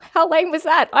How lame was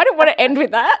that? I don't want to end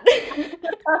with that.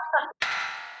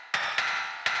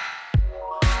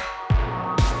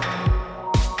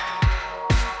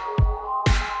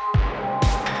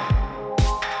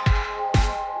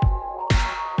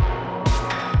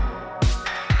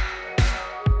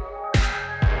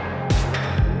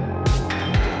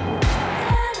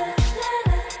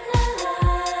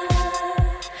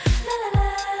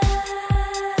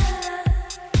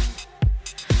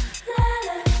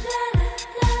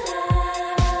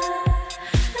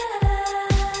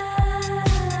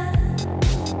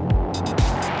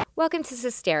 Welcome to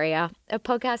Hysteria, a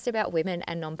podcast about women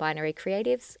and non-binary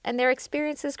creatives and their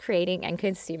experiences creating and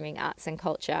consuming arts and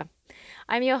culture.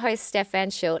 I'm your host, Steph Van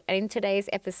Schilt, and in today's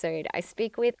episode, I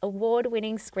speak with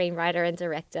award-winning screenwriter and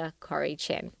director Corrie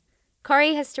Chen.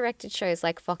 Corrie has directed shows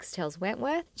like Foxtel's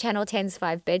Wentworth, Channel 10's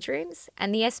Five Bedrooms,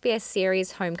 and the SBS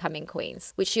series Homecoming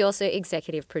Queens, which she also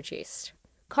executive produced.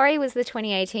 Corrie was the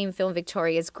 2018 Film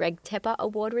Victoria's Greg Tepper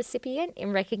Award recipient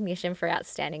in recognition for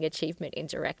outstanding achievement in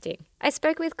directing. I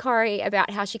spoke with Corrie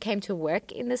about how she came to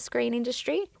work in the screen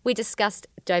industry. We discussed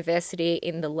diversity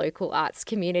in the local arts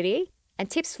community and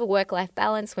tips for work-life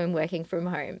balance when working from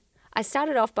home. I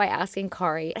started off by asking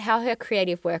Corrie how her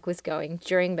creative work was going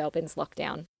during Melbourne's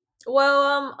lockdown.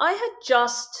 Well, I had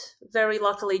very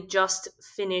luckily just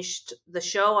finished the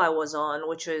show I was on,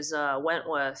 which was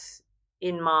Wentworth,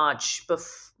 in March,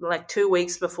 like 2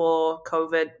 weeks before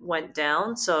COVID went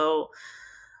down. So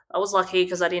I was lucky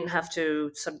because I didn't have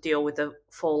to sort of deal with the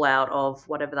fallout of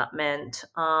whatever that meant.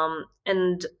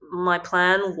 And my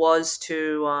plan was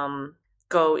to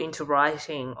go into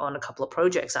writing on a couple of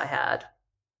projects I had.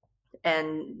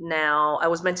 And now I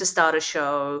was meant to start a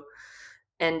show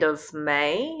end of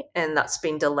May, and that's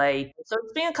been delayed. So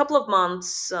it's been a couple of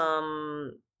months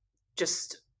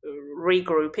just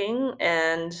regrouping,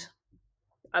 and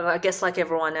I guess like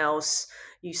everyone else,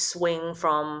 you swing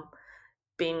from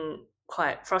being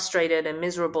quite frustrated and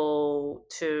miserable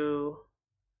to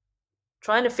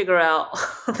trying to figure out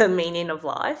the meaning of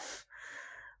life,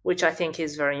 which I think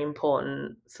is very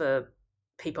important for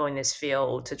people in this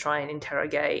field to try and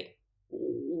interrogate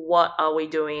what are we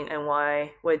doing and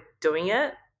why we're doing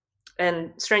it.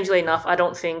 And strangely enough, I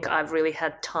don't think I've really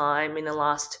had time in the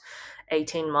last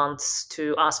 18 months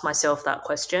to ask myself that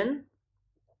question.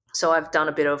 So I've done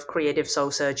a bit of creative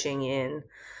soul searching in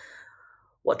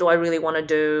what do I really want to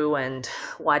do and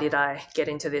why did I get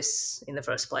into this in the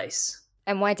first place?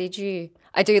 And why did you?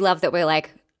 I do love that we're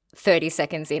like 30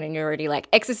 seconds in and you're already like,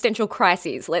 existential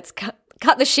crises, let's cut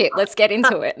the shit, let's get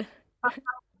into it.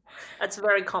 That's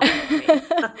very common with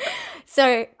me.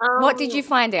 So what did you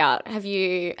find out? Have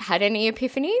you had any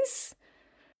epiphanies?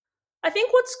 I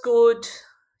think what's good,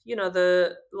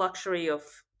 the luxury of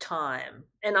time,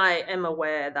 and I am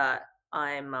aware that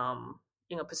I'm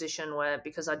in a position where,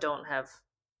 because I don't have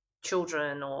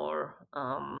children or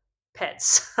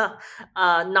pets,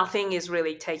 nothing is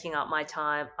really taking up my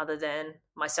time other than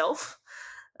myself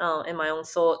and my own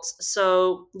thoughts.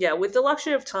 So yeah, with the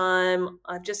luxury of time,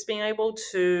 I've just been able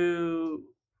to,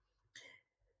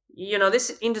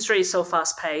 this industry is so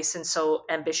fast paced and so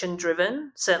ambition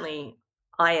driven. Certainly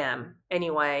I am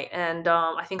anyway. And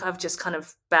I think I've just kind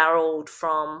of barreled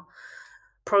from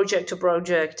project to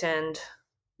project and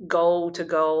goal to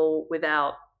goal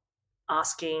without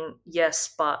asking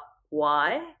yes, but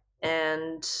why?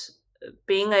 And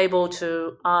being able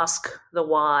to ask the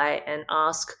why and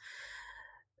ask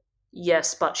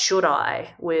yes, but should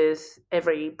I with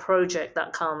every project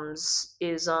that comes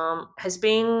is has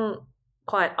been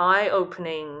quite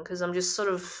eye-opening, because I'm just sort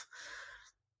of,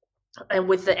 and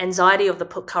with the anxiety of the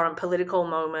current political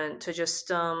moment, to just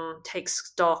take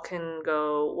stock and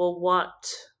go, well,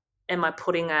 what am I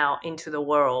putting out into the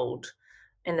world,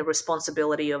 and the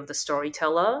responsibility of the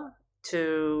storyteller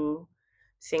to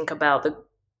think about the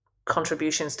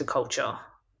contributions to culture.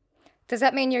 Does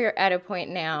that mean you're at a point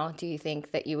now, do you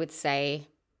think, that you would say,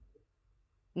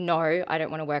 no, I don't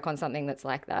want to work on something that's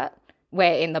like that?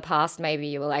 Where in the past maybe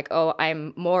you were like, oh,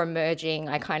 I'm more emerging,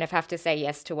 I kind of have to say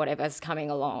yes to whatever's coming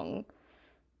along.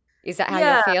 Is that how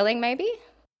you're feeling maybe?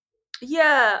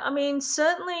 Yeah, I mean,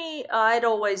 certainly I'd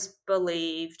always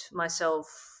believed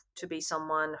myself to be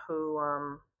someone who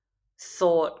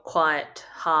thought quite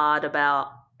hard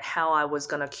about how I was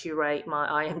going to curate my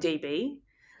IMDb.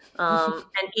 And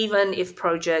even if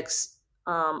projects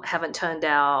haven't turned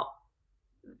out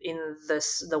in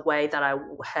the way that I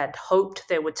had hoped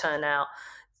they would turn out,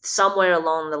 somewhere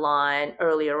along the line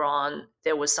earlier on,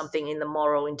 there was something in the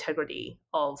moral integrity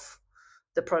of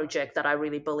the project that I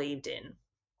really believed in.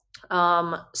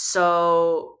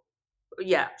 So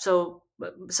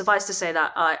suffice to say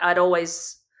that I'd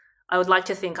always I would like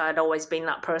to think I'd always been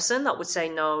that person that would say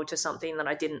no to something that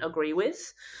I didn't agree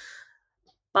with.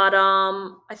 But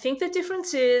I think the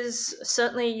difference is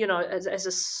certainly, as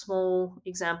a small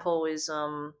example, is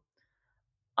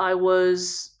I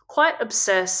was quite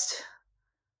obsessed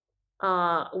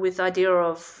with the idea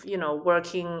of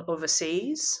working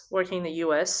overseas, working in the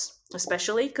US,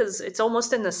 especially because it's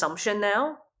almost an assumption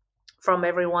now from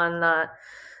everyone that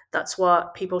that's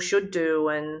what people should do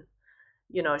and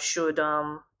should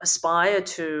aspire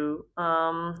to.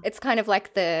 It's kind of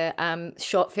like the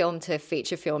short film to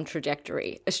feature film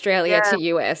trajectory, Australia Yeah, to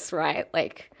US, right?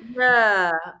 Like,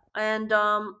 yeah,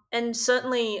 and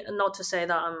certainly not to say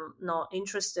that I'm not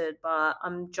interested, but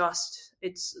I'm just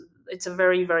it's a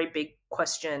very very big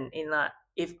question in that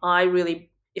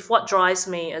if what drives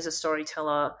me as a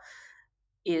storyteller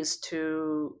is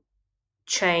to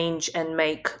change and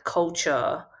make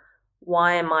culture,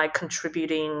 why am I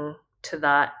contributing to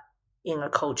that in a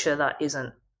culture that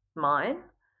isn't mine?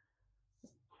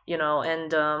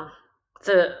 And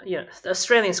the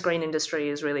Australian screen industry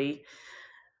is really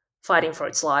fighting for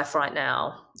its life right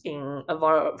now in a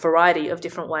variety of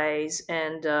different ways,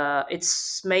 and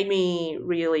it's made me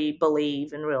really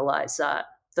believe and realize that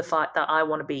the fight that I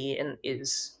want to be in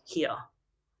is here.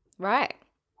 right.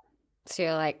 So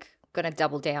you're like going to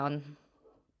double down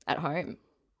at home.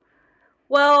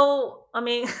 Well, I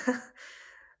mean,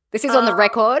 This is on uh, the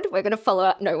record. We're going to follow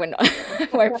up. No, we're not. I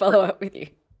won't follow up with you.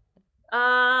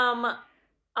 um,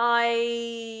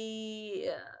 I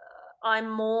I'm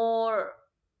more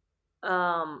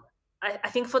I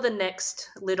think for the next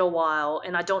little while,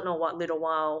 and I don't know what little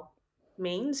while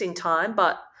means in time,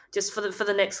 but just for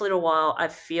the next little while, I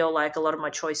feel like a lot of my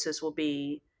choices will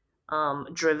be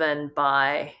driven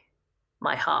by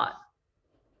my heart,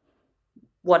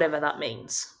 whatever that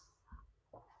means.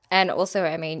 And also,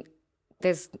 I mean,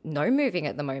 there's no moving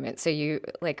at the moment. So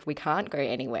we can't go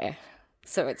anywhere.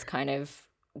 So it's kind of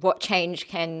what change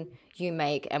can you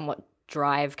make and what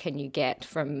drive can you get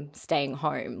from staying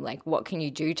home? Like, what can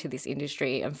you do to this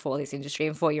industry and for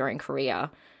your own career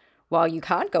while you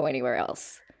can't go anywhere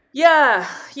else? Yeah,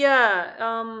 yeah.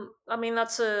 I mean,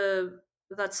 that's the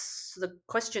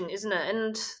question, isn't it?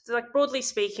 And like broadly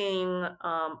speaking,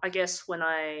 I guess when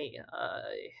I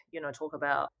talk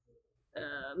about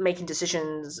making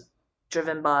decisions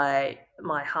driven by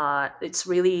my heart, it's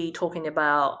really talking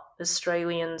about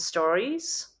Australian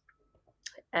stories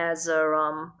as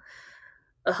a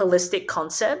holistic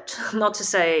concept. Not to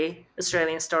say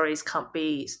Australian stories can't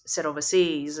be set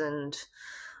overseas and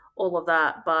all of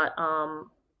that, but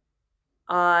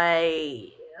I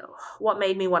what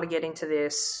made me want to get into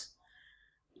this,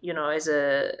 as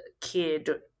a kid,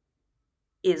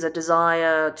 is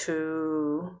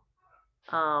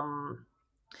um,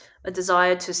 a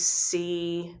desire to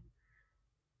see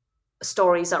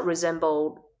stories that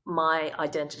resembled my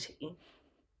identity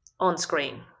on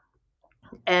screen,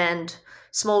 and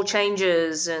small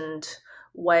changes and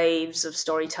waves of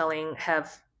storytelling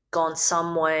have gone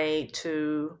some way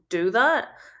to do that,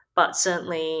 but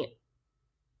certainly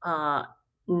uh,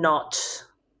 not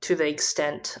to the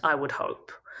extent I would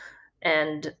hope.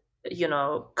 And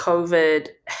COVID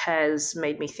has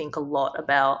made me think a lot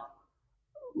about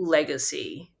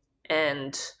legacy,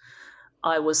 and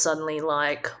I was suddenly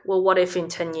like, well, what if in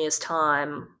 10 years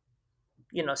time,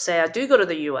 say I do go to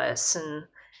the US and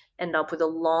end up with a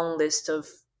long list of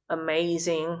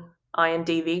amazing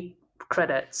IMDb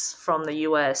credits from the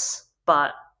US,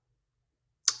 but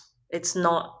it's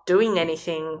not doing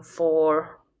anything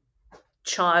for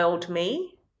child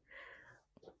me.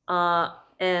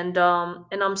 And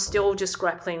I'm still just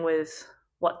grappling with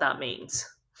what that means.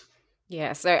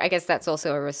 Yeah, so I guess that's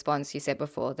also a response. You said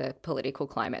before, the political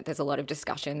climate. There's a lot of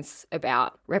discussions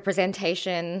about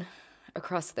representation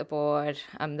across the board.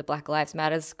 The Black Lives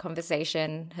Matters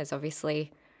conversation has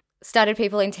obviously started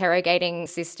people interrogating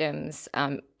systems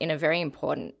in a very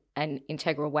important and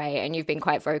integral way. And you've been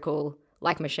quite vocal,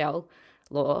 like Michelle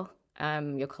Law,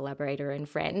 your collaborator and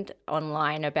friend,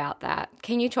 online about that.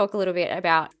 Can you talk a little bit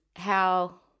about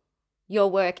how your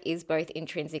work is both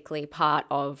intrinsically part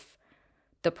of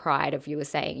the pride of, you were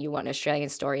saying you want Australian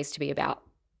stories to be about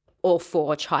or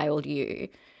for child you,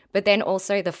 but then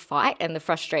also the fight and the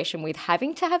frustration with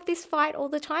having to have this fight all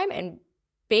the time and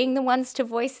being the ones to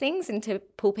voice things and to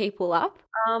pull people up?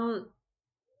 Um,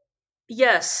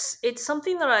 yes, it's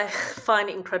something that I find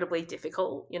incredibly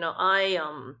difficult.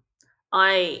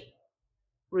 I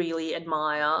really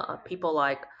admire people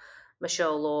like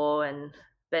Michelle Law and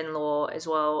Ben Law as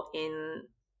well in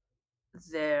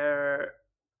their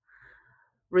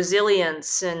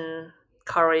resilience and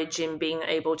courage in being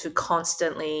able to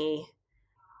constantly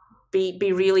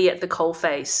be really at the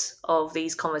coalface of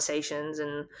these conversations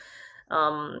and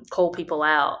call people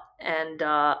out. And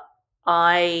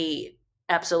I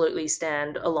absolutely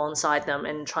stand alongside them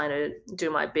and trying to do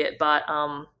my bit. But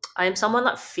I am someone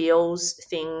that feels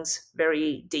things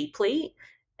very deeply,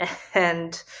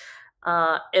 and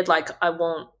it like I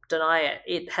won't deny it.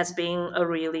 It has been a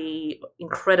really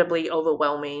incredibly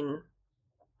overwhelming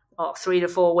 3 to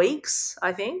 4 weeks,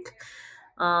 I think.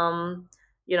 Um,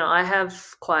 I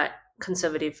have quite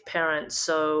conservative parents,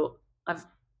 so I've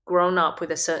grown up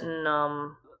with a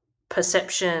certain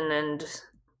perception and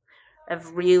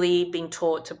have really been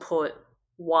taught to put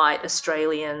white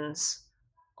Australians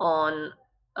on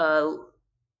a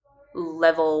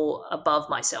level above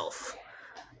myself.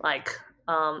 Like,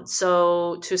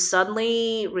 so to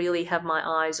suddenly really have my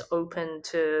eyes open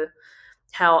to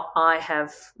how I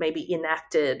have maybe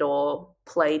enacted or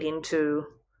played into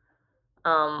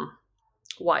um,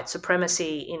 white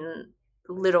supremacy in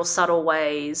little subtle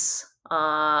ways,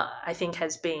 I think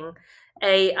has been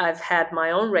I've had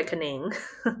my own reckoning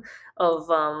of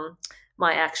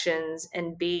my actions,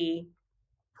 and B,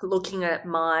 looking at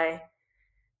my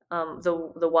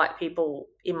the white people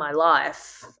in my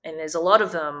life, and there's a lot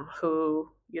of them who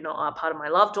are part of my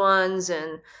loved ones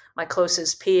and my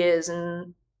closest peers,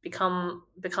 and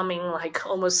becoming like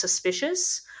almost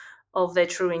suspicious of their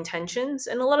true intentions,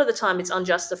 and a lot of the time it's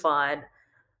unjustified.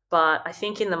 But I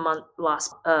think in the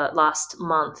last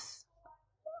month,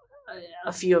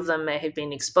 a few of them may have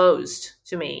been exposed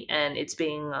to me, and it's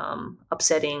being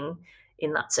upsetting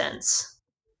in that sense.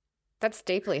 That's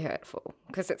deeply hurtful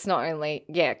because it's not only,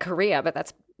 career, but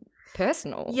that's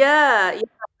personal. Yeah.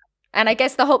 And I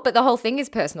guess the whole thing is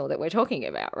personal that we're talking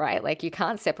about, right? Like you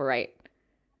can't separate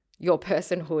your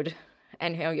personhood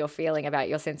and how you're feeling about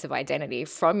your sense of identity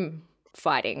from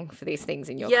fighting for these things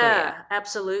in your career. Yeah,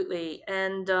 absolutely.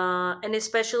 And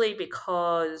especially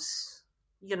because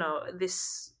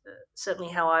this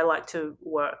certainly how I like to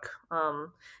work.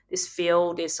 This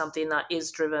field is something that is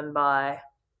driven by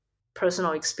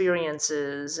personal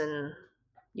experiences and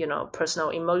personal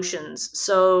emotions.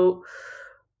 So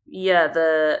yeah,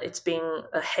 it's been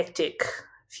a hectic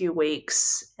few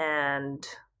weeks, and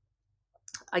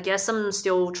I guess I'm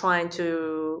still in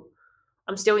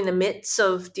the midst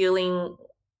of dealing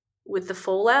with the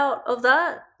fallout of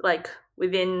that, like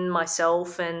within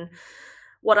myself. And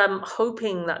what I'm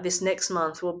hoping that this next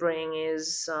month will bring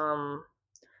is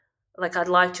like I'd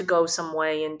like to go some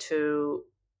way into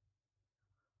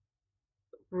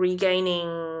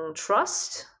regaining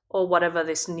trust, or whatever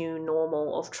this new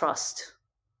normal of trust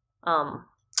um,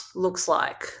 looks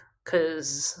like,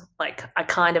 because like I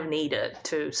kind of need it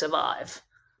to survive.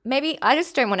 Maybe I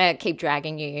just don't want to keep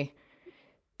dragging you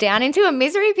down into a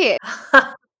misery pit.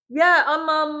 Yeah,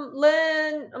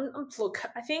 look,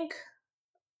 I think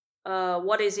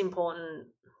what is important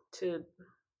to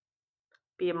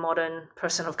be a modern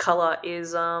person of color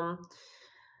is there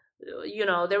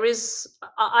is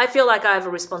I feel like I have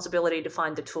a responsibility to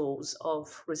find the tools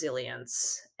of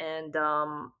resilience, and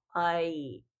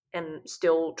I am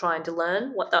still trying to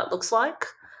learn what that looks like.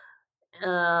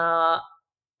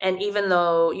 And even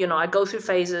though I go through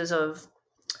phases of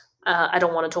I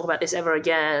don't want to talk about this ever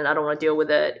again, I don't want to deal with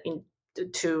it,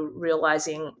 to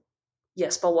realizing,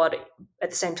 yes, but what at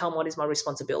the same time, what is my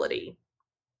responsibility?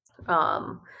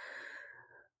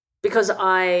 Because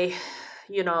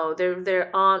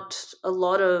there aren't a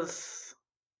lot of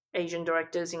Asian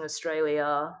directors in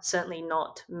Australia, certainly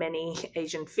not many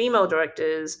Asian female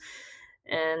directors,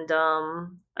 and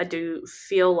I do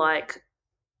feel like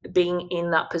being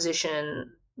in that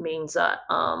position means that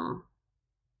I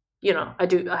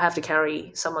have to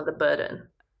carry some of the burden.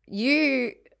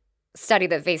 You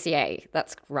studied at VCA,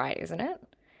 that's right, isn't it?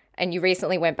 And you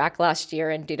recently went back last year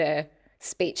and did a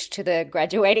speech to the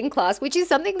graduating class, which is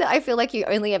something that I feel like you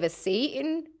only ever see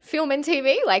in film and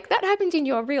TV. Like that happened in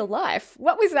your real life.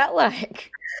 What was that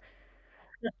like?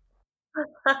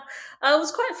 It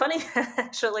was quite funny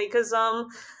actually, because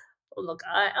look,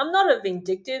 I'm not a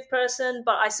vindictive person,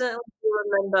 but I certainly do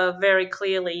remember very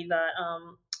clearly that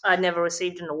I never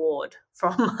received an award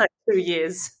from my 2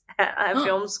 years at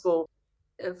film school.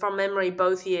 From memory,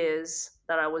 both years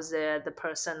that I was there, the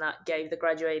person that gave the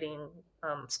graduating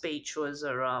speech was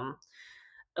a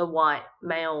white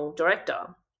male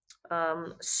director.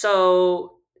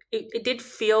 So it did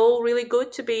feel really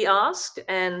good to be asked,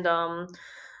 and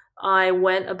I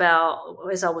went about,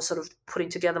 as I was sort of putting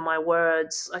together my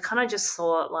words, I kind of just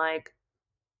thought like,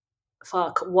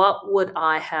 fuck, what would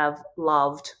I have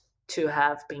loved to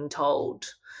have been told?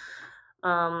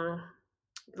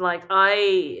 Like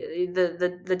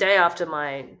the day after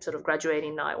my sort of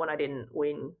graduating night, when I didn't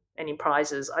win any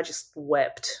prizes, I just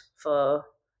wept for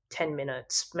 10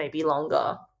 minutes, maybe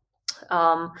longer.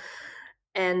 Um,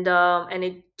 and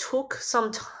it took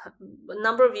a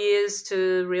number of years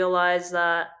to realize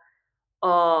that,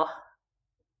 oh,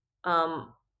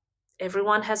 um,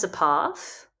 everyone has a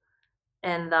path,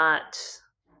 and that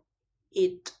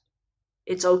it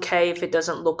it's okay if it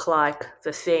doesn't look like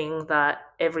the thing that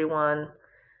everyone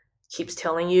keeps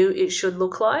telling you it should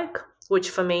look like, which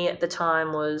for me at the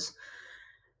time was,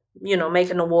 make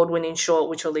an award-winning short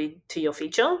which will lead to your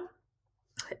feature.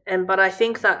 But I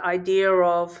think that idea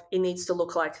of it needs to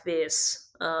look like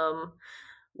this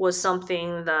was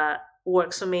something that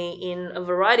works for me in a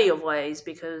variety of ways,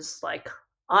 because like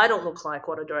I don't look like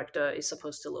what a director is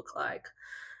supposed to look like.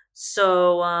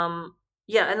 So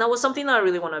yeah, and that was something that I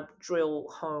really want to drill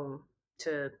home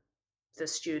to the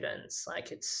students.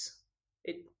 Like it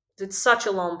it's such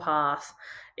a long path.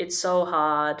 It's so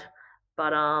hard,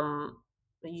 but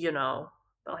you know,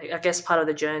 I guess part of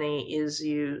the journey is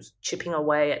you chipping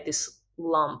away at this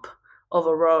lump of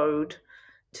a road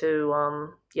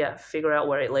to yeah, figure out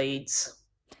where it leads.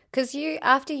 Because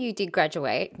after you did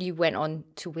graduate, you went on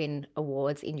to win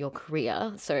awards in your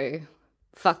career. So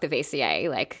fuck the VCA,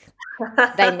 like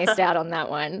they missed out on that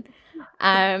one.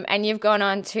 And you've gone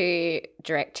on to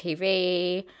direct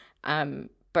TV,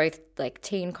 both like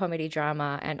teen comedy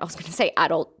drama and I was going to say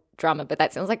adult drama, but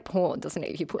that sounds like porn, doesn't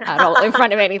it? If you put adult in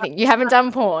front of anything. You haven't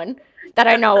done porn that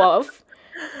I know of.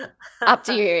 Up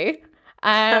to you.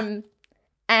 But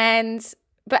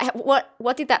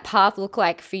what did that path look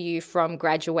like for you from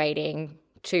graduating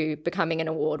to becoming an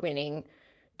award-winning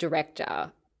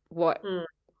director?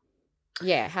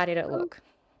 Yeah, how did it look?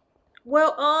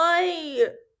 Well,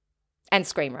 And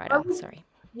screenwriter, sorry.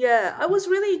 Yeah, I was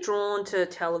really drawn to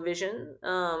television,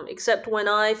 except when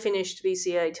I finished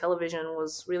VCA, television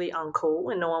was really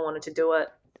uncool and no one wanted to do it.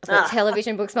 I've got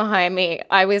television books behind me.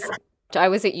 I was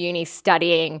at uni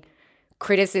studying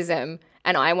criticism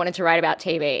and I wanted to write about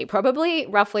TV, probably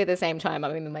roughly the same time.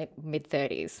 I'm in my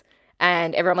mid-30s.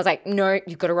 And everyone was like, no,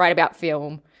 you've got to write about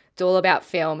film. It's all about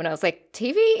film. And I was like,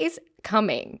 TV is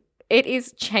coming. It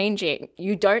is changing.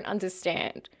 You don't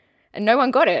understand. And no one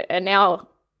got it. And now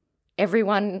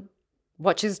everyone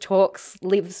watches, talks,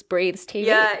 lives, breathes TV.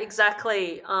 Yeah,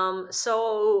 exactly.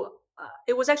 So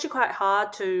it was actually quite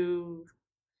hard to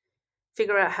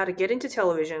figure out how to get into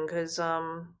television, because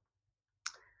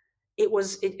it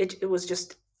was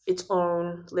just its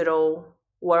own little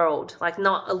world. Like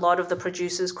not a lot of the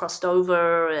producers crossed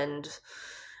over, and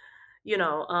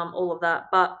all of that.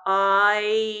 But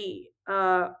I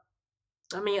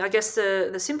mean, I guess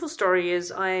the simple story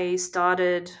is I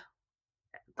started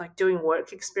like doing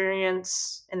work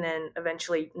experience and then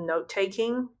eventually note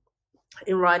taking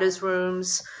in writers'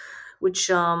 rooms,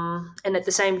 which and at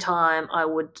the same time I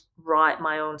would write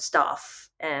my own stuff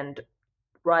and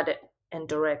write it and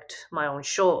direct my own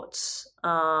shorts.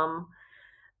 But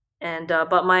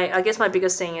I guess my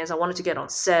biggest thing is I wanted to get on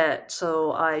set,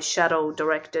 so I shadow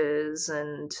directors.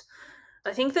 And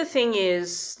I think the thing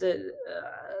is that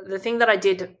the thing that I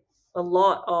did a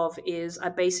lot of is I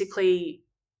basically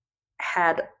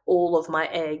had all of my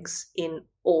eggs in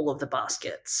all of the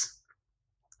baskets.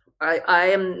 I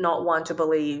am not one to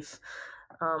believe.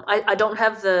 I don't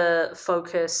have the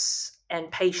focus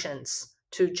and patience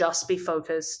to just be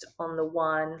focused on the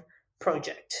one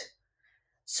project.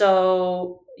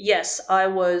 So yes, I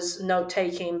was note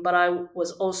taking, but I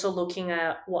was also looking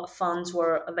at what funds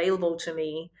were available to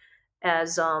me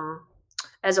as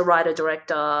a writer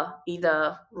director,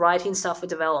 either writing stuff for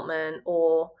development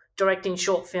or directing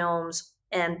short films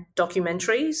and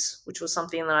documentaries, which was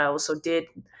something that I also did.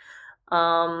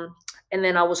 And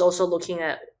then I was also looking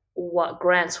at what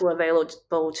grants were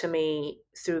available to me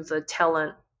through the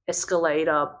talent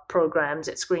escalator programs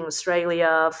at Screen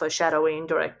Australia for shadowing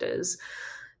directors.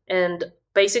 And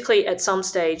basically at some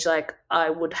stage, like I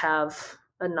would have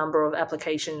a number of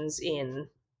applications in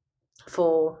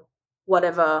for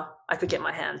whatever I could get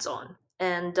my hands on.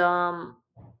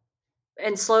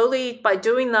 And slowly, by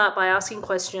doing that, by asking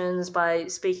questions, by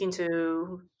speaking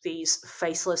to these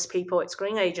faceless people at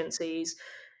screen agencies,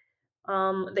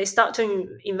 they start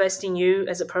to invest in you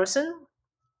as a person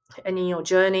and in your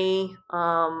journey.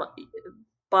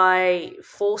 By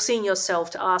forcing yourself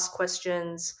to ask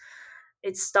questions,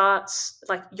 it starts,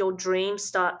 like, your dream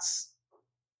starts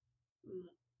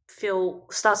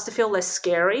to feel less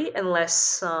scary and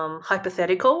less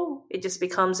hypothetical. It just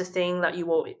becomes a thing that you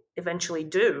will eventually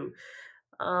do.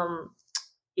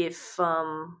 If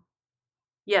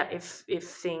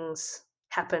things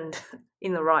happened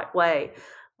in the right way.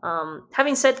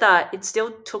 Having said that, it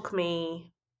still took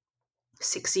me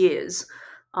 6 years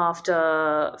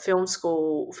after film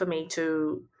school for me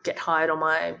to get hired on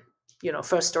my,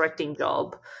 first directing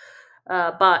job.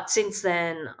 But since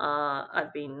then,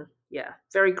 I've been,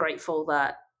 very grateful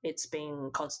that it's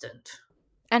been constant.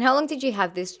 And how long did you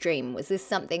have this dream? Was this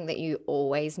something that you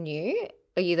always knew?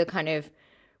 Are you the kind of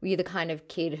were you the kind of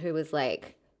kid who was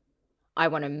like, I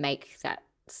want to make that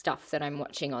stuff that I'm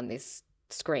watching on this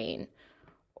screen?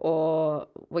 Or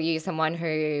were you someone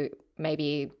who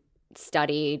maybe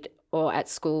studied or at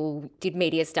school did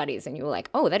media studies and you were like,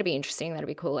 oh, that'd be interesting, that'd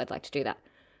be cool, I'd like to do that?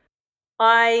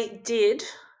 I did.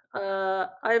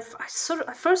 I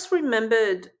first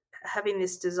remembered having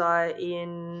this desire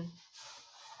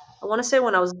I want to say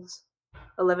when I was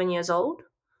 11 years old,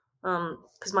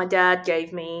 because my dad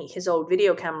gave me his old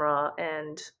video camera,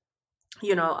 and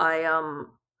I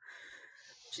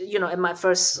at my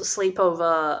first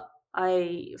sleepover,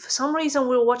 for some reason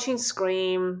we were watching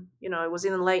Scream. It was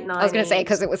in the late 90s. I was going to say,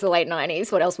 because it was the late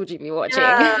 90s, what else would you be watching?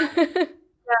 Yeah.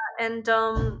 And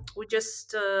we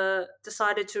just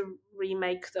decided to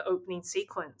remake the opening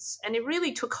sequence, and it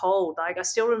really took hold. Like, I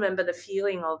still remember the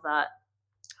feeling of that,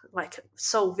 like,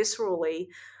 so viscerally.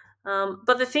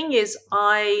 But the thing is,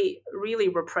 I really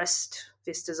repressed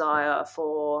this desire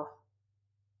for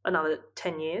another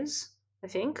 10 years, I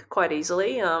think, quite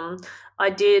easily. I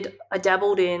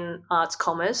dabbled in arts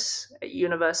commerce at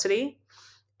university,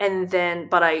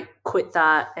 but I quit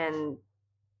that and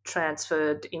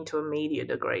transferred into a media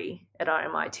degree at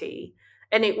RMIT.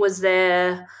 And it was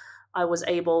there I was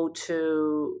able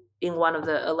to, in one of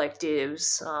the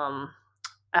electives, I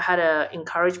had an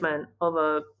encouragement of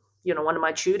one of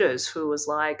my tutors who was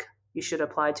like, you should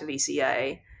apply to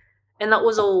VCA. And that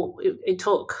was all it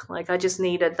took. Like, I just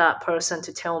needed that person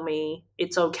to tell me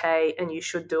it's okay and you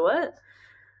should do it,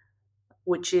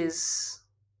 which is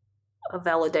a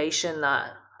validation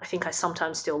that I think I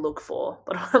sometimes still look for.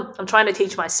 But I'm trying to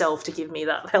teach myself to give me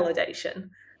that validation.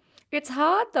 It's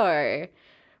hard though.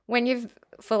 When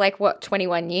for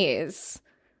 21 years,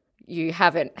 you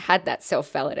haven't had that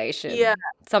self-validation. Yeah.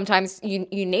 Sometimes you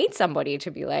need somebody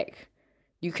to be like,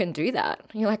 you can do that.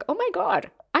 And you're like, oh my God,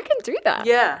 I can do that.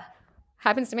 Yeah.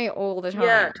 Happens to me all the time.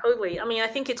 Yeah, totally. I mean, I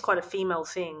think it's quite a female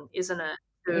thing, isn't it?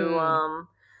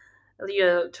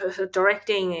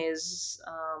 Directing is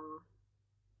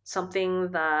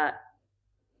something that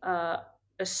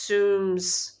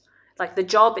assumes, like, the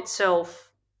job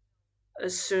itself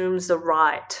assumes the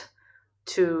right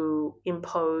to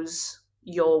impose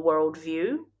your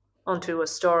worldview onto a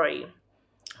story,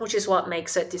 which is what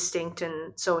makes it distinct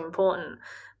and so important.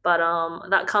 But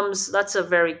that's a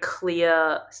very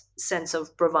clear sense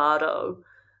of bravado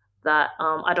that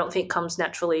I don't think comes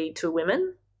naturally to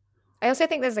women. I also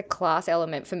think there's a class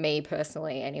element for me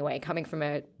personally, anyway, coming from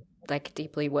a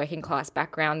deeply working class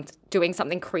background. Doing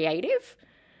something creative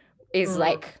is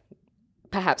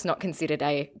perhaps not considered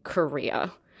a career.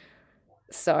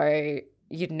 So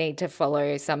you'd need to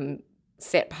follow some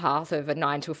set path of a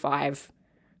 9 to 5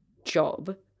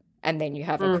 job, and then you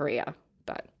have a career.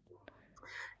 But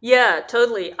yeah,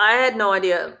 totally. I had no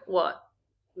idea what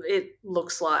it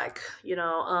looks like.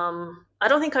 I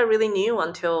don't think I really knew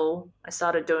until I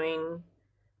started doing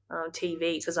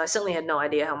TV, because I certainly had no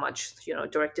idea how much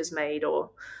directors made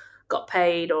or got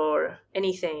paid or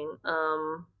anything.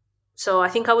 So I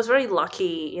think I was very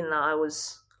lucky in that I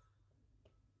was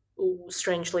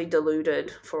strangely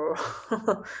deluded for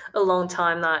a long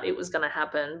time that it was going to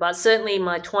happen. But certainly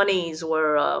my 20s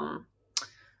were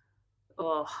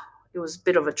it was a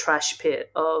bit of a trash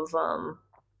pit of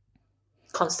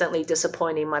constantly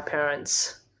disappointing my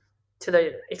parents, to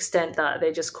the extent that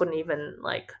they just couldn't even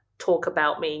talk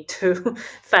about me to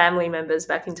family members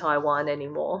back in Taiwan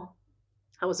anymore.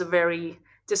 I was a very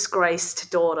disgraced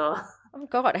daughter. Oh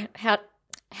God,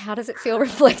 how does it feel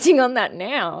reflecting on that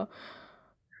now?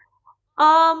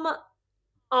 I'm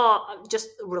just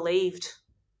relieved,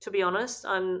 to be honest.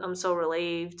 I'm so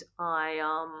relieved.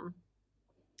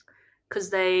 Because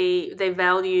they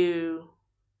value,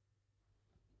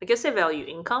 I guess they value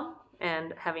income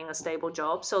and having a stable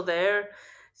job. So they're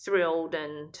thrilled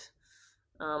and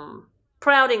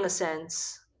proud in a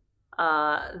sense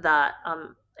that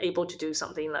I'm able to do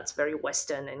something that's very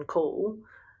Western and cool,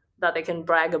 that they can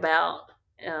brag about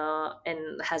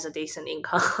and has a decent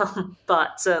income.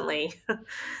 But certainly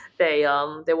they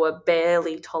were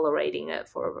barely tolerating it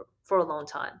for a long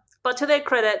time. But to their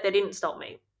credit, they didn't stop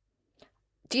me.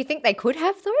 Do you think they could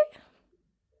have, though,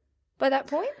 by that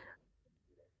point?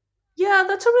 Yeah,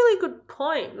 that's a really good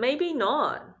point. Maybe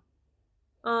not.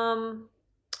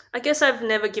 I guess I've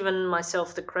never given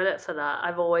myself the credit for that.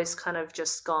 I've always kind of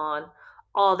just gone,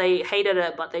 oh, they hated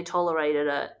it, but they tolerated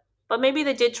it. But maybe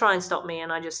they did try and stop me,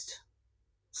 and I just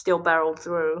still barreled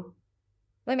through.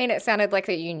 I mean, it sounded like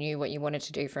that you knew what you wanted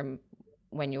to do from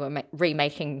when you were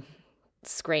remaking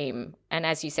Scream. And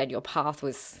as you said, your path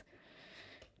was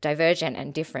divergent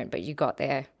and different, but you got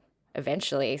there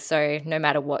eventually. So no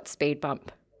matter what speed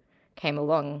bump came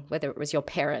along, whether it was your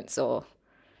parents or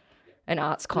an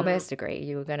arts commerce degree,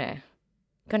 you were gonna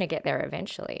get there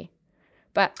eventually.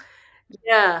 But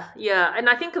yeah, and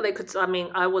I think they could. I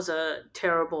mean, I was a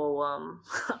terrible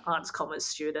arts commerce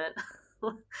student.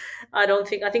 I don't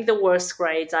think. I think the worst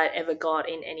grades I ever got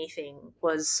in anything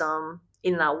was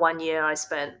in that 1 year I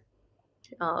spent.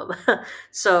 Um,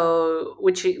 so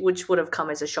which would have come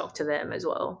as a shock to them as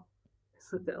well.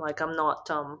 Like I'm not.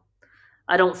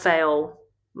 I don't fail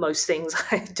most things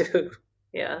I do.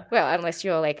 Yeah. well, unless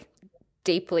you're like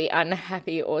deeply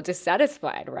unhappy or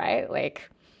dissatisfied, right? Like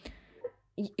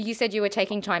you said you were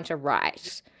taking time to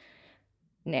write.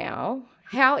 Now,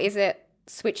 how is it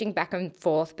switching back and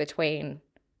forth between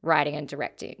writing and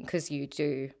directing? Because you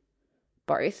do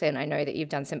both, and I know that you've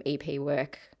done some EP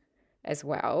work as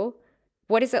well.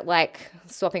 What is it like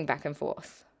swapping back and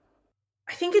forth?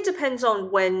 I think it depends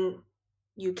on when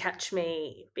you catch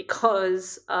me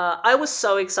because I was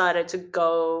so excited to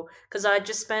go because I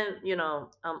just spent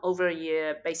over a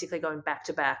year basically going back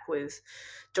to back with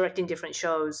directing different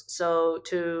shows. So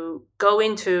to go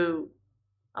into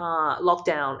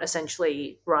lockdown,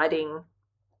 essentially writing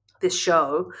this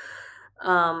show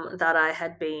that I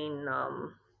had been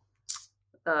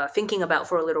thinking about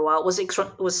for a little while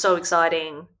was so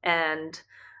exciting, and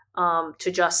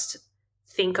to just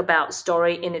think about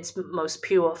story in its most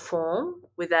pure form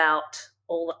without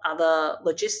all the other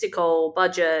logistical,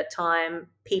 budget, time,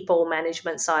 people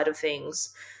management side of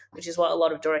things, which is what a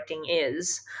lot of directing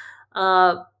is.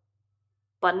 But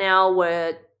now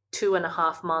we're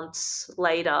 2.5 months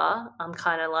later. I'm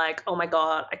kind of like, oh my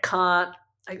god, I can't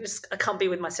be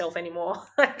with myself anymore.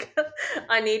 Like,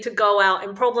 I need to go out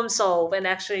and problem solve and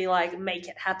actually like make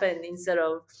it happen instead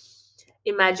of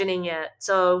imagining it.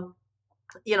 So,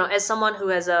 as someone who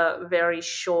has a very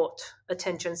short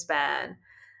attention span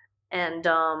and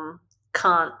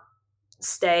can't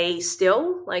stay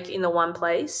still, like in the one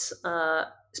place,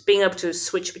 being able to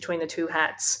switch between the two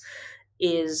hats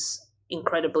is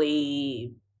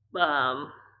incredibly.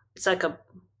 It's like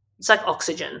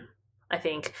oxygen. I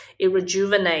think it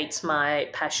rejuvenates my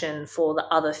passion for the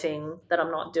other thing that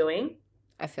I'm not doing.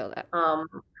 I feel that.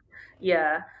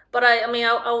 Yeah, but I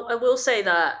will say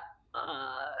that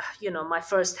my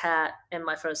first hat and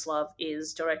my first love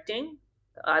is directing.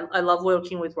 I love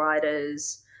working with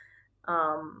writers,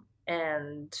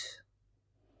 and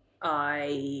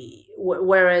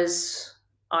whereas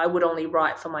I would only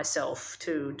write for myself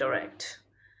to direct.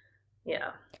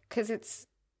 Yeah, Because it's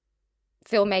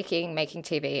filmmaking, making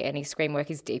TV, any screen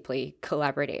work is deeply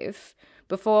collaborative.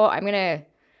 Before, I'm going to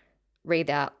read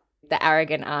out the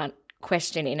arrogant aunt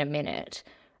question in a minute,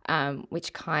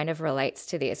 which kind of relates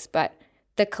to this. But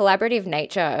the collaborative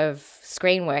nature of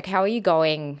screen work, how are you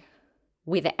going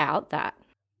without that?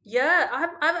 yeah.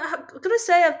 I'm gonna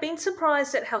say I've been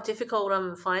surprised at how difficult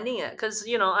I'm finding it because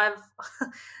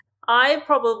I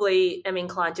probably am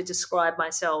inclined to describe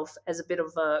myself as a bit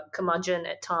of a curmudgeon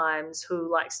at times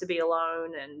who likes to be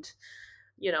alone, and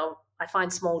I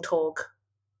find small talk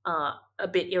a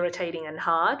bit irritating and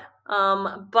hard.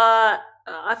 But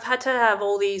I've had to have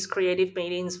all these creative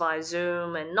meetings via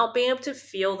Zoom, and not being able to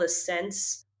feel the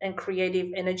sense and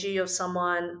creative energy of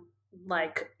someone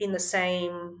like in the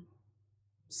same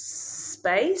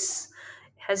space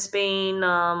has been.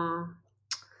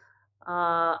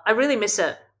 I really miss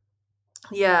it.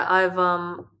 Yeah,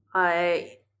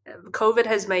 I COVID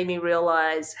has made me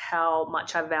realize how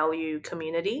much I value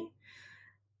community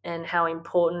and how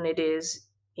important it is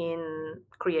in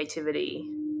creativity.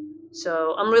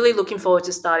 So I'm really looking forward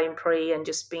to starting pre and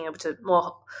just being able to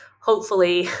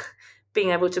hopefully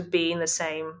being able to be in the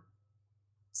same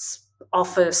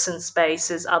office and space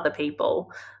as other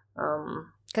people.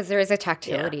 Because there is a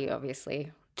tactility,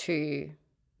 obviously, to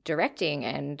directing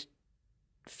and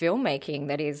filmmaking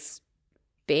that is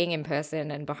being in person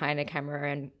and behind a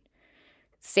camera and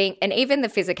seeing, and even the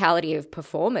physicality of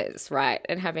performers, right?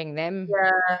 And having them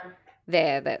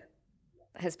there that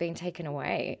has been taken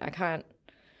away. I can't.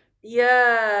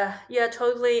 Yeah,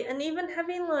 totally. And even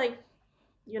having like,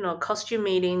 costume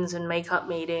meetings and makeup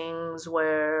meetings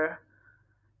where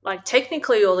like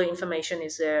technically all the information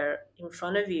is there in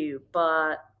front of you,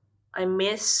 but I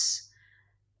miss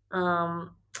the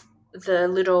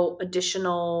little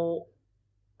additional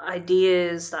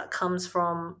ideas that comes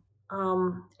from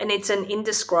and it's an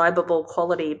indescribable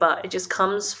quality, but it just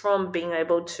comes from being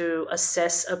able to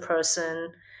assess a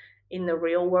person in the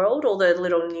real world, all the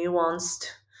little nuanced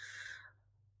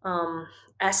um,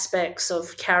 aspects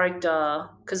of character,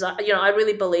 because I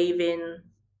really believe in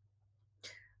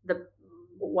the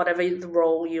whatever the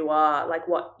role you are, like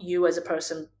what you as a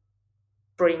person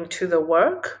bring to the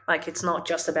work. Like it's not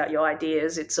just about your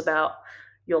ideas; it's about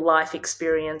your life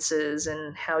experiences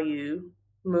and how you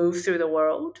move through the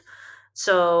world.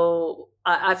 So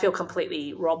I feel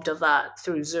completely robbed of that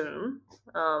through Zoom.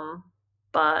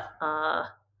 But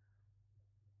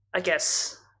I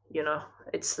guess you know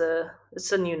it's the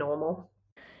new normal.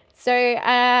 So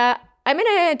I'm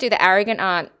going to do the arrogant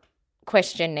aunt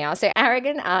question now. So,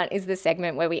 arrogant aunt is the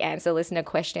segment where we answer listener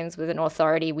questions with an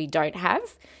authority we don't have.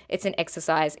 It's an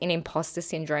exercise in imposter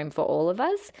syndrome for all of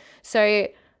us. So,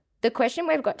 the question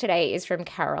we've got today is from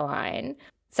Caroline.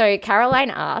 So, Caroline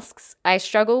asks, I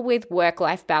struggle with work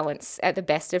life balance at the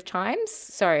best of times.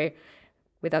 So,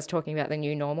 with us talking about the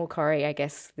new normal, Corrie, I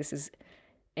guess this is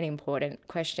an important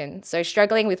question. So,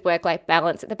 struggling with work life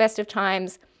balance at the best of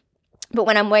times. But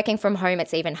when I'm working from home,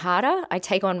 it's even harder. I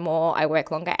take on more, I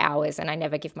work longer hours, and I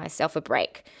never give myself a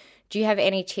break. Do you have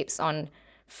any tips on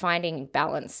finding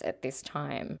balance at this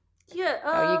time? Yeah.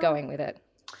 How are you going with it?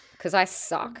 Because I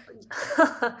suck.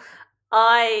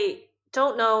 I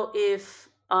don't know if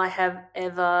I have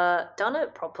ever done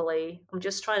it properly. I'm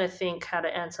just trying to think how to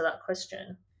answer that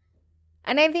question.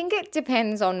 And I think it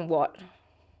depends on what,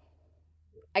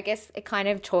 I guess, it kind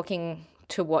of talking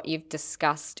to what you've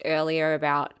discussed earlier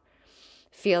about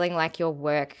feeling like your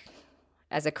work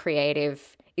as a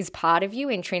creative is part of you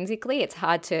intrinsically. It's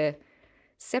hard to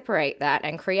separate that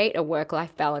and create a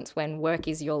work-life balance when work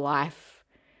is your life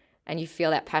and you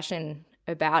feel that passion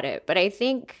about it. But I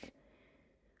think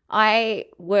I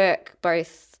work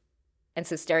both, and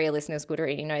so stereo listeners would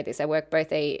already know this, I work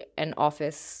both an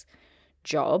office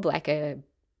job, like a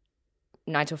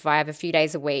 9 to 5, a few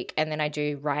days a week, and then I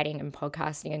do writing and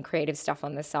podcasting and creative stuff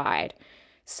on the side.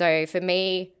 So for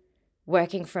me,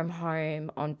 working from home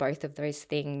on both of those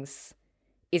things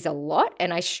is a lot,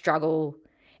 and I struggle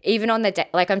even on the day,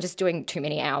 like I'm just doing too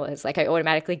many hours. Like I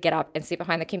automatically get up and sit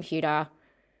behind the computer,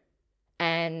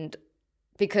 and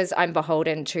because I'm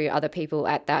beholden to other people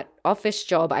at that office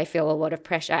job, I feel a lot of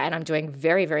pressure and I'm doing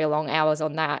very, very long hours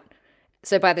on that.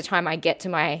 So by the time I get to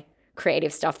my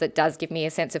creative stuff that does give me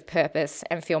a sense of purpose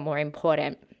and feel more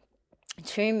important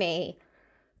to me,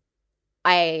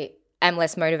 I am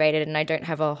less motivated and I don't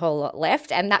have a whole lot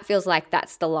left. And that feels like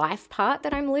that's the life part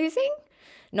that I'm losing,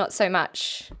 not so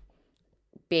much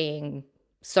being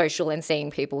social and seeing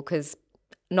people, because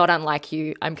not unlike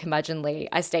you, I'm curmudgeonly.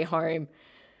 I stay home.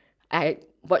 I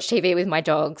watch TV with my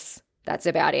dogs. That's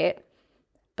about it.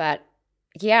 But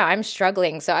yeah, I'm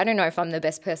struggling. So I don't know if I'm the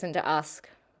best person to ask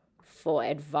for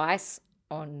advice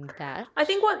on that. I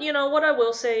think what I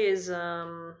will say is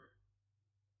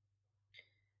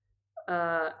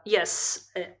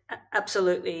yes,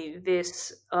 absolutely.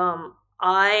 This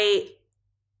I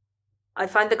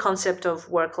find the concept of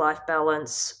work-life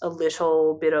balance a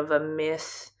little bit of a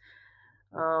myth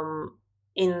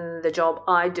in the job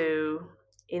I do,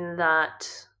 in that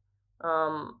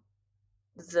um,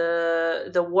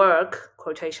 the work,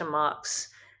 quotation marks,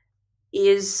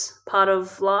 is part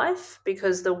of life,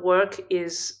 because the work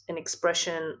is an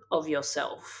expression of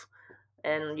yourself.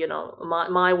 And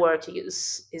my work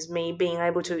is me being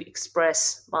able to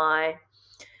express my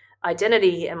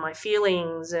identity and my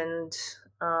feelings and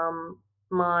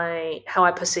my how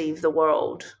I perceive the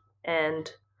world.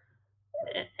 And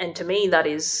to me that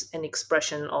is an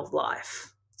expression of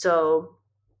life. So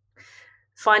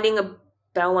finding a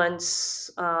balance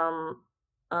uh,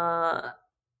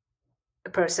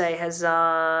 per se has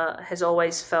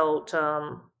always felt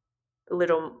a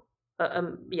little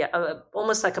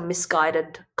almost like a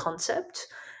misguided concept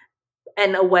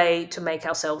and a way to make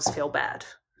ourselves feel bad.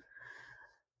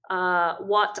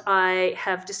 What I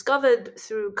have discovered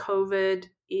through COVID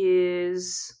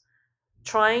is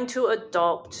trying to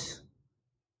adopt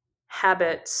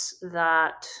habits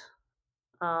that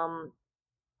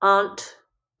aren't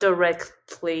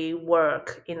directly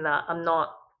work, in that I'm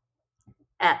not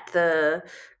at the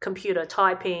computer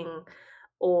typing,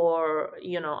 or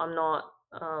I'm not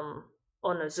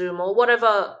on a Zoom or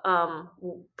whatever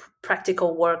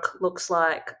practical work looks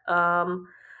like.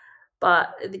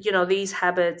 But these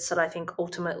habits that I think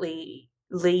ultimately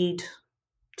lead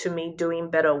to me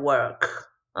doing better work,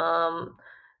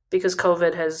 because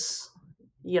COVID has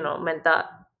meant that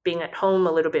being at home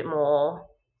a little bit more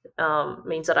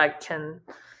means that I can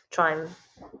try and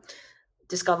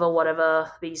discover whatever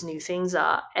these new things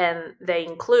are, and they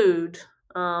include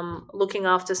looking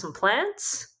after some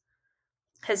plants.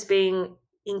 Has been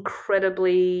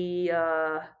incredibly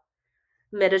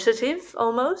meditative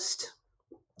almost.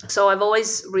 So I've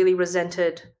always really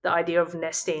resented the idea of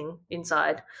nesting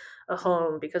inside a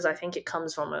home because I think it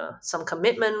comes from some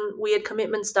commitment, weird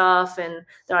commitment stuff, and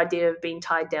the idea of being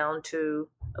tied down to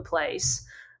a place.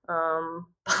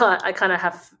 But I kind of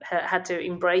had to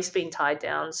embrace being tied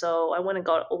down. So I went and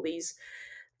got all these,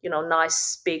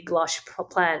 nice big lush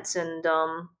plants, and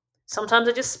sometimes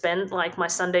I just spend like my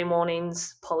Sunday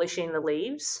mornings polishing the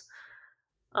leaves,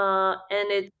 and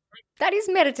it's That is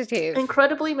meditative.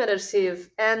 incredibly meditative.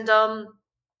 And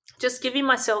just giving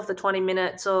myself the 20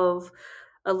 minutes of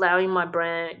allowing my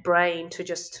brain to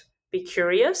just be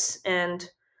curious and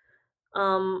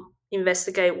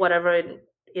investigate whatever it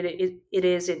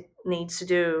is it needs to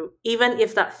do, even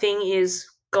if that thing is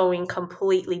going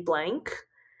completely blank.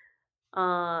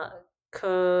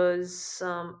 Because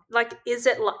like,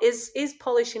 is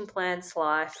polishing plants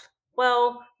life?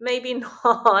 Well, maybe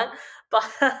not, but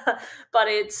but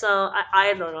it's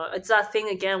I don't know. It's that thing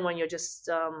again when you're just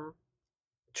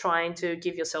trying to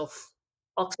give yourself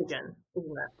oxygen,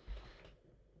 isn't it?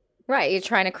 Right, you're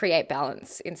trying to create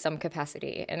balance in some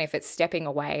capacity. And if it's stepping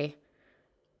away,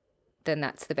 then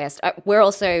that's the best. We're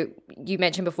also, you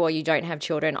mentioned before, you don't have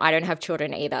children. I don't have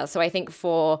children either. So I think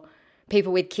for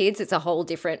people with kids, it's a whole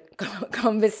different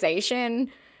conversation.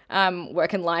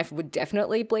 Work and life would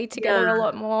definitely bleed together a Yeah.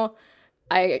 lot more.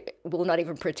 I will not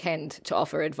even pretend to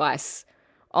offer advice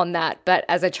on that. But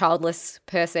as a childless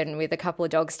person with a couple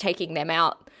of dogs, taking them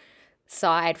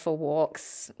outside for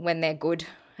walks when they're good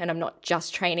and I'm not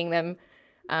just training them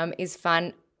is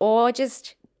fun. Or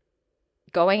just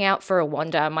going out for a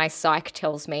wander. My psych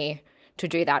tells me to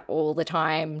do that all the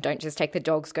time. Don't just take the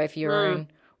dogs, go for your own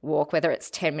walk, whether it's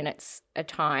 10 minutes a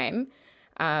time.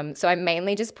 So I'm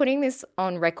mainly just putting this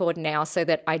on record now so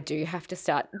that I do have to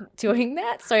start doing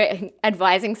that. So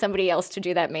advising somebody else to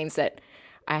do that means that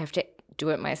I have to do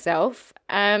it myself.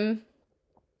 Yeah,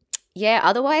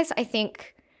 otherwise I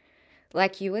think,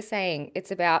 like you were saying,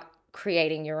 it's about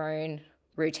creating your own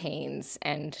routines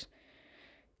and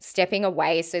stepping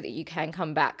away so that you can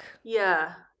come back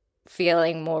Yeah.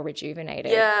 feeling more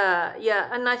rejuvenated. Yeah.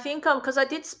 And I think because I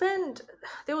did spend,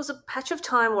 there was a patch of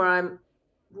time where I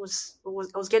was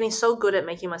getting so good at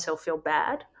making myself feel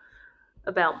bad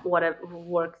about whatever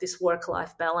this work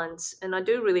life balance, and I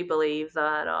do really believe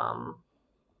that I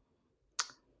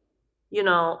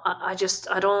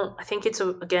don't, I think it's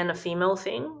again a female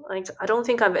thing. Like, I don't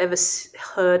think I've ever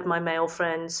heard my male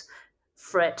friends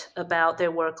fret about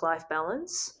their work life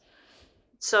balance.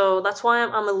 So that's why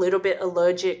I'm a little bit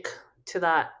allergic to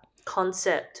that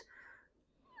concept.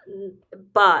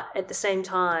 But at the same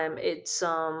time, it's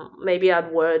maybe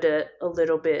I'd word it a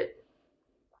little bit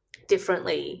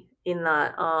differently in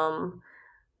that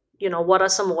what are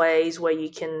some ways where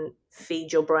you can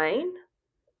feed your brain?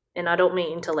 And I don't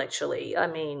mean intellectually, I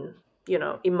mean,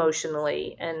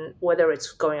 emotionally, and whether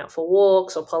it's going out for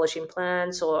walks or polishing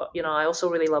plants, or, I also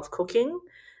really love cooking.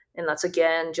 And that's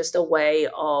again just a way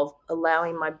of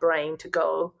allowing my brain to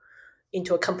go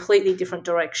into a completely different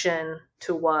direction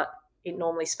to what it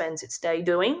normally spends its day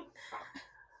doing.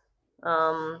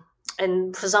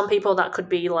 And for some people, that could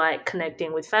be like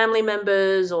connecting with family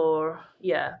members, or,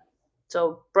 yeah.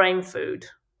 So, brain food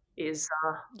is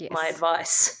my Yes.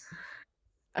 advice.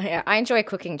 Yeah, I enjoy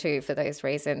cooking too for those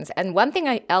reasons. And one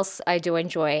thing else I do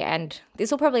enjoy, and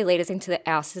this will probably lead us into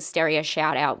our Hysteria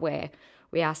shout out, where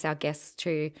we ask our guests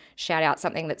to shout out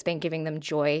something that's been giving them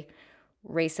joy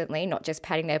recently, not just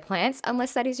patting their plants,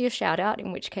 unless that is your shout out,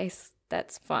 in which case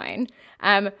that's fine.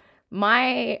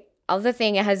 My other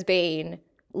thing has been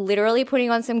literally putting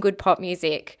on some good pop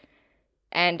music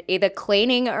and either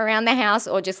cleaning around the house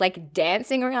or just like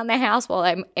dancing around the house while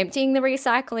I'm emptying the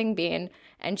recycling bin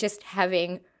and just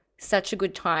having such a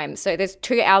good time. So there's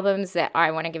two albums that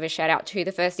I want to give a shout out to.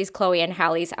 The first is Chloe and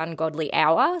Halle's Ungodly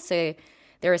Hour. So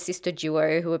they're a sister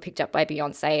duo who were picked up by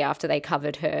Beyonce after they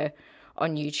covered her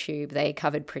on YouTube. They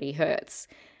covered Pretty Hurts.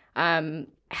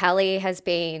 Halle has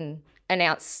been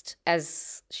announced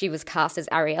as she was cast as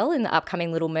Ariel in the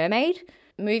upcoming Little Mermaid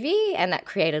movie, and that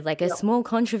created like a small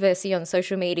controversy on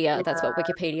social media. That's what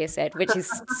Wikipedia said, which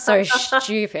is so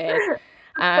stupid.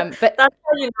 But That's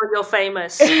how you know you're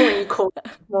famous, when you call it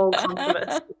small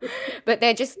controversy. but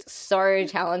they're just so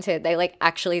talented. They like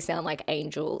actually sound like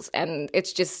angels, and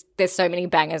it's just there's so many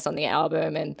bangers on the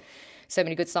album and so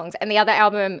many good songs. And the other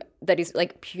album that is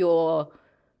like pure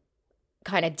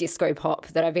kind of disco pop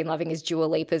that I've been loving is Dua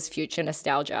Lipa's Future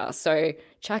Nostalgia. So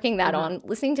chucking that on,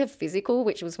 listening to Physical,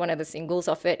 which was one of the singles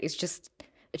off it, is just,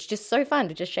 it's just so fun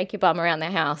to just shake your bum around the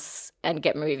house and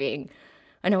get moving.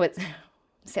 I know it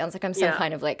sounds like I'm some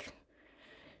kind of like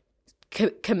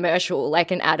commercial,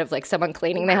 like an ad of like someone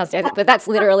cleaning their house down, but that's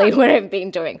literally what I've been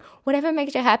doing. Whatever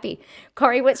makes you happy.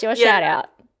 Corrie, what's your shout out?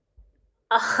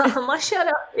 My shout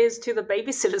out is to the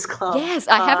Babysitters Club. Yes,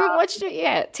 I haven't watched it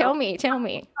yet. Tell me.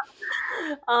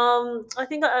 I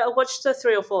think I watched the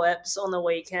 3 or 4 eps on the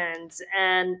weekend,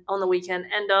 and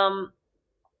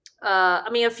I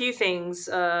mean, a few things.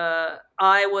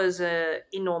 I was an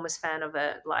enormous fan of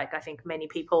it. Like, I think many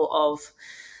people of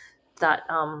that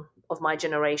of my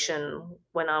generation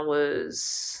when I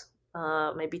was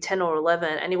maybe 10 or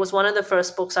 11, and it was one of the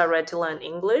first books I read to learn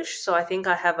English. So I think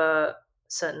I have a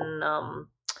certain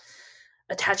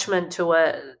attachment to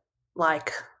it,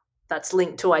 like that's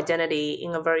linked to identity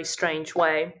in a very strange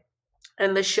way.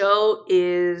 And the show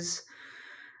is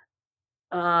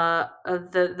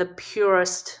the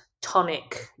purest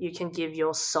tonic you can give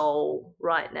your soul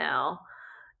right now,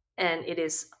 and it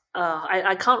is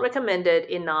I can't recommend it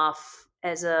enough.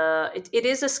 As it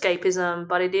is escapism,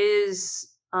 but it is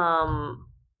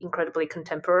incredibly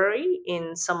contemporary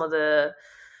in some of the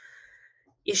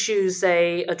issues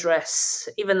they address,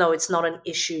 even though it's not an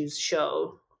issues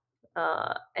show.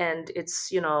 And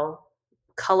it's,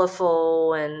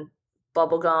 colorful and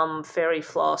bubblegum, fairy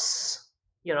floss,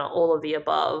 all of the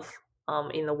above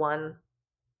in the one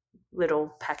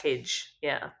little package.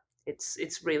 Yeah,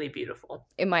 it's really beautiful.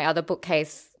 In my other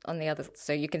bookcase on the other,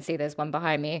 so you can see there's one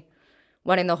behind me,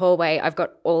 one in the hallway, I've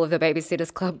got all of the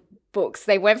Babysitters Club books.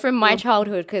 They went from my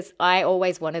childhood because I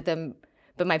always wanted them,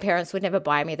 but my parents would never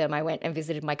buy me them. I went and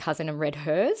visited my cousin and read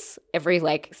hers. Every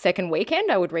second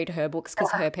weekend I would read her books because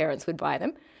her parents would buy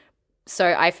them.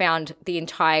 So I found the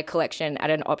entire collection at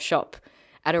an op shop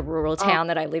at a rural town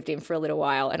that I lived in for a little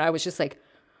while, and I was just like,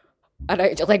 and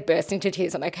I just burst into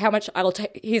tears. I'm like, how much?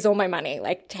 Here's all my money.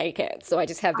 Take it. So I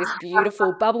just have this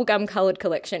beautiful bubblegum coloured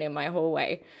collection in my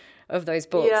hallway of those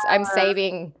books. Yeah. I'm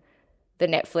saving the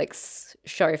Netflix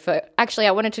show for. Actually,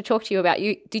 I wanted to talk to you about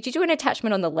you. Did you do an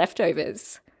attachment on The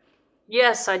Leftovers?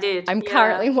 Yes, I did. I'm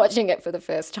currently watching it for the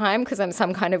first time because I'm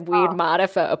some kind of weird martyr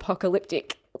for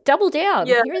apocalyptic. Double down.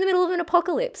 Yeah. You're in the middle of an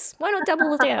apocalypse. Why not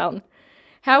double down?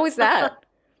 How was that?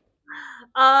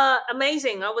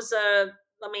 Amazing.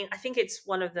 I think it's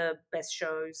one of the best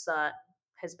shows that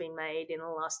has been made in the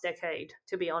last decade,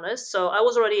 to be honest. So I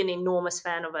was already an enormous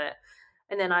fan of it.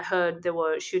 And then I heard they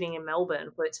were shooting in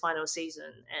Melbourne for its final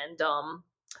season. And,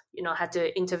 I had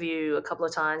to interview a couple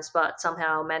of times, but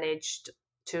somehow managed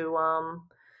to,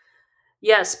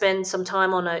 spend some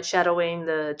time on it shadowing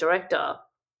the director.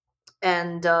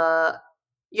 And, I've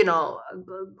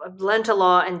learned a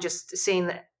lot, and just seeing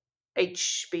the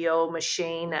HBO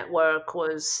machine at work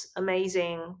was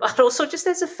amazing. But also just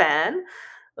as a fan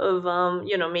of,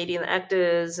 meeting the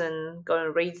actors and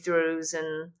going read-throughs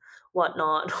and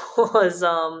whatnot, was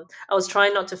I was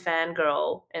trying not to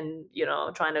fangirl and,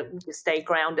 trying to just stay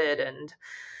grounded and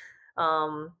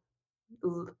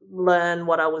learn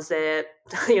what I was there,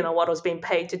 what I was being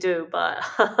paid to do. But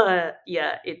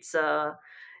yeah, it's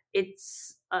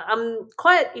I'm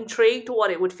quite intrigued what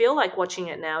it would feel like watching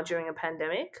it now during a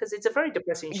pandemic, because it's a very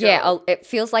depressing show. Yeah, it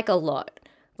feels like a lot.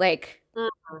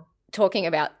 Talking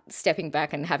about stepping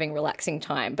back and having relaxing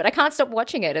time, but I can't stop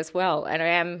watching it as well. And I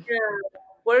am. Yeah.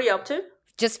 Where are you up to?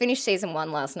 Just finished season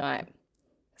 1 last night,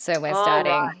 so we're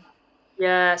starting. Right.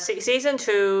 Yeah, season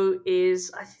 2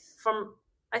 is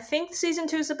I think season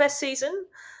 2 is the best season,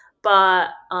 but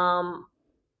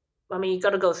you got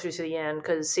to go through to the end,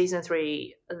 because season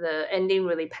 3, the ending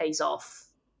really pays off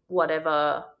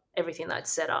everything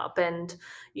that's set up. And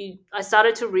I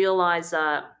started to realize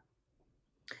that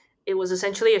it was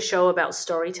essentially a show about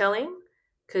storytelling,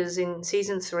 because in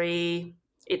season 3,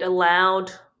 it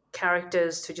allowed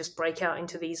characters to just break out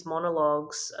into these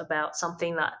monologues about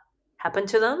something that happened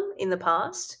to them in the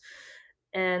past.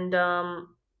 And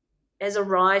as a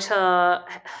writer,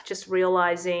 just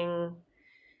realizing,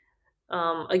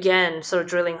 again, sort of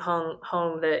drilling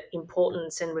home the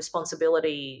importance and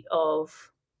responsibility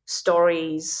of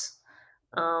stories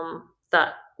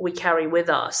that we carry with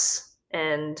us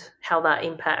and how that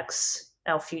impacts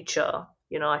our future.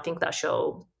 I think that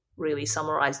show really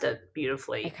summarized it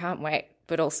beautifully. I can't wait.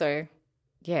 But also,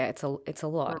 yeah, it's a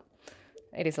lot.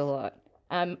 It is a lot.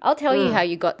 I'll tell you how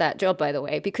you got that job, by the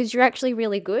way, because you're actually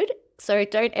really good. So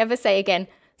don't ever say again,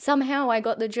 somehow I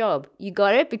got the job. You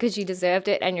got it because you deserved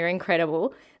it, and you're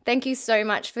incredible. Thank you so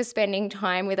much for spending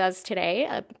time with us today,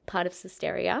 a part of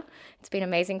Cysteria. It's been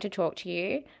amazing to talk to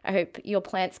you. I hope your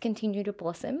plants continue to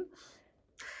blossom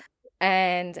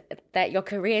and that your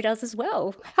career does as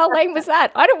well. How lame was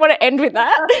that? I don't want to end with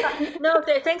that. No,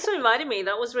 thanks for inviting me.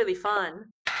 That was really fun.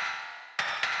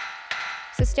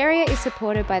 Sisteria is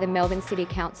supported by the Melbourne City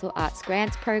Council Arts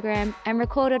Grants Program and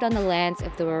recorded on the lands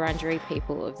of the Wurundjeri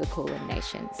people of the Kulin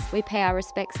Nations. We pay our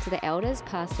respects to the elders,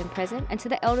 past and present, and to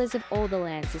the elders of all the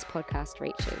lands this podcast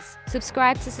reaches.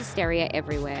 Subscribe to Sisteria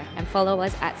everywhere and follow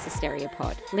us at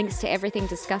SisteriaPod. Links to everything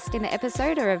discussed in the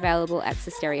episode are available at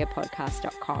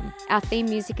sisteriapodcast.com. Our theme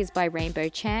music is by Rainbow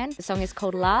Chan. The song is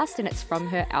called Last and it's from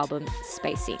her album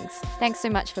Spacings. Thanks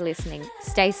so much for listening.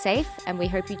 Stay safe and we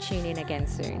hope you tune in again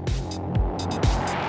soon.